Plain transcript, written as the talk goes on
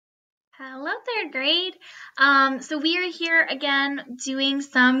Hello, third grade. So we are here again doing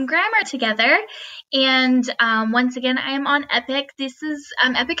some grammar together. And once again, I am on Epic.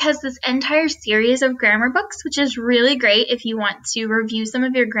 Epic has this entire series of grammar books, which is really great if you want to review some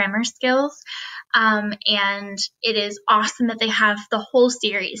of your grammar skills. And it is awesome that they have the whole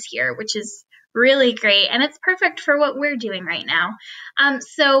series here, which is really great. And it's perfect for what we're doing right now.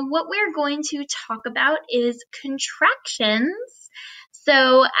 So what we're going to talk about is contractions.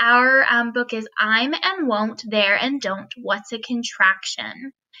 So our book is I'm and won't, there and don't. What's a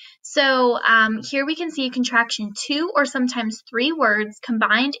contraction? So here we can see a contraction, two or sometimes three words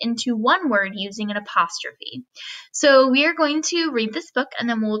combined into one word using an apostrophe. So we are going to read this book and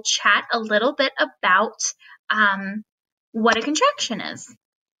then we'll chat a little bit about what a contraction is.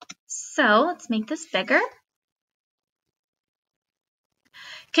 So let's make this bigger.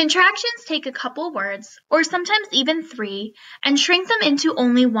 Contractions take a couple words, or sometimes even three, and shrink them into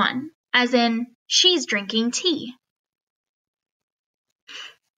only one, as in, she's drinking tea.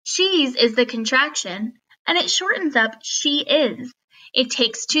 She's is the contraction, and it shortens up she is. It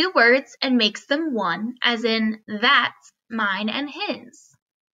takes two words and makes them one, as in, that's mine and his.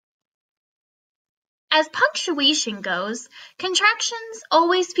 As punctuation goes, contractions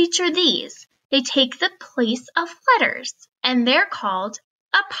always feature these. They take the place of letters, and they're called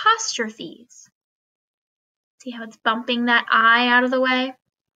apostrophes. See how it's bumping that I out of the way?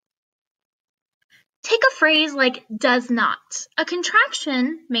 Take a phrase like does not. A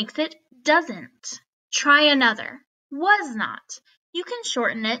contraction makes it doesn't. Try another. Was not. You can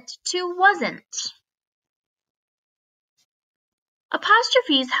shorten it to wasn't.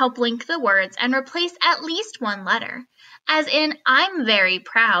 Apostrophes help link the words and replace at least one letter, as in I'm very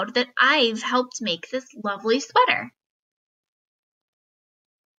proud that I've helped make this lovely sweater.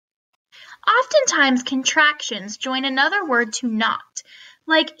 Oftentimes contractions join another word to not,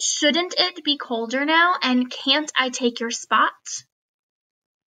 like shouldn't it be colder now and can't I take your spot?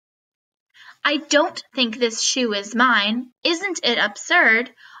 I don't think this shoe is mine. Isn't it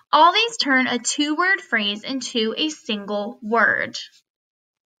absurd? All these turn a two-word phrase into a single word.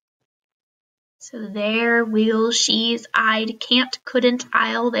 So there, will, she's, I'd, can't, couldn't,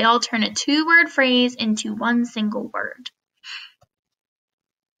 I'll, they all turn a two-word phrase into one single word.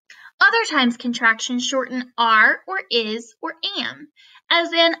 Other times contractions shorten are or is or am,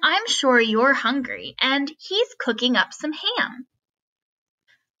 as in I'm sure you're hungry and he's cooking up some ham.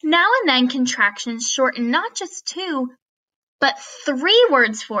 Now and then contractions shorten not just two, but three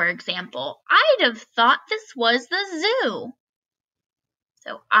words, for example. I'd have thought this was the zoo.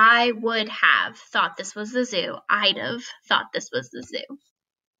 So I would have thought this was the zoo. I'd have thought this was the zoo.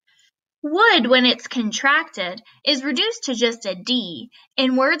 Would, when it's contracted, is reduced to just a D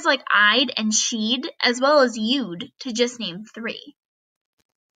in words like I'd and she'd, as well as you'd, to just name three.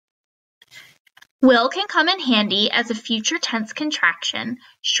 Will can come in handy as a future tense contraction.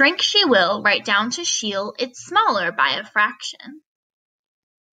 Shrink she will right down to she'll, it's smaller by a fraction.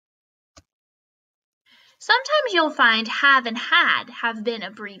 Sometimes you'll find have and had have been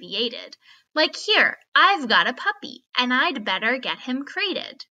abbreviated. Like here, I've got a puppy, and I'd better get him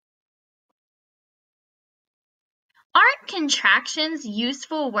crated. Aren't contractions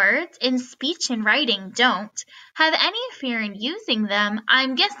useful words? In speech and writing don't. Have any fear in using them?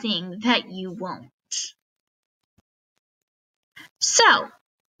 I'm guessing that you won't. So,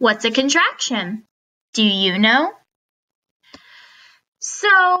 what's a contraction? Do you know? So,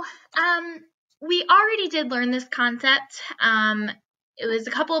 we already did learn this concept. It was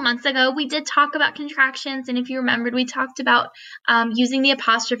a couple of months ago. We did talk about contractions, and if you remembered, we talked about using the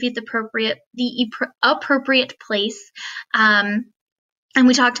apostrophe at the appropriate place. And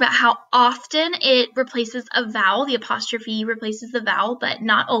we talked about how often it replaces a vowel. The apostrophe replaces the vowel, but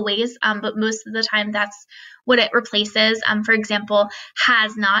not always. But most of the time, that's what it replaces. For example,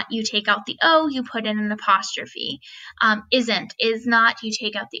 has not, you take out the O, you put in an apostrophe. Isn't, is not, you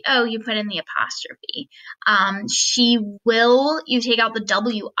take out the O, you put in the apostrophe. She will, you take out the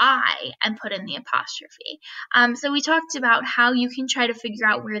WI and put in the apostrophe. So we talked about how you can try to figure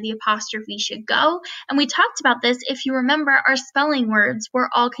out where the apostrophe should go. And we talked about this, if you remember, our spelling words were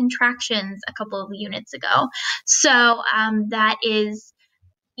all contractions a couple of units ago. So that is,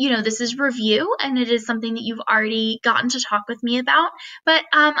 this is review, and it is something that you've already gotten to talk with me about. But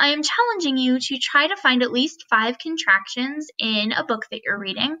I am challenging you to try to find at least 5 contractions in a book that you're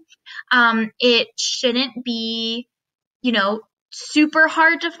reading. It shouldn't be, super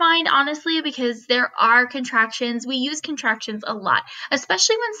hard to find, honestly, because there are contractions. We use contractions a lot,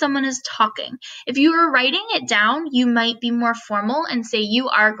 especially when someone is talking. If you are writing it down, you might be more formal and say you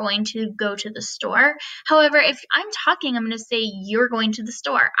are going to go to the store. However, if I'm talking, I'm going to say you're going to the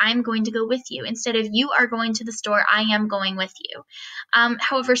store. I'm going to go with you. Instead of you are going to the store, I am going with you.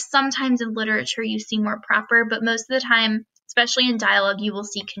 However, sometimes in literature you see more proper, but most of the time, especially in dialogue, you will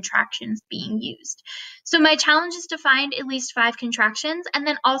see contractions being used. So my challenge is to find at least 5 contractions and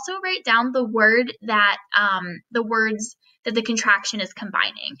then also write down the words that the contraction is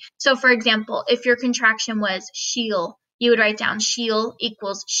combining. So for example, if your contraction was she'll, you would write down she'll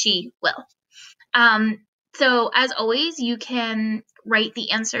equals she will. So as always, you can write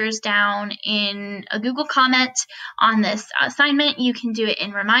the answers down in a Google comment on this assignment. You can do it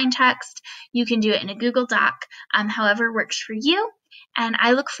in Remind Text. You can do it in a Google Doc, however works for you. And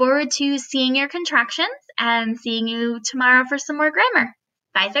I look forward to seeing your contractions and seeing you tomorrow for some more grammar.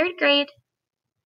 Bye, 3rd grade.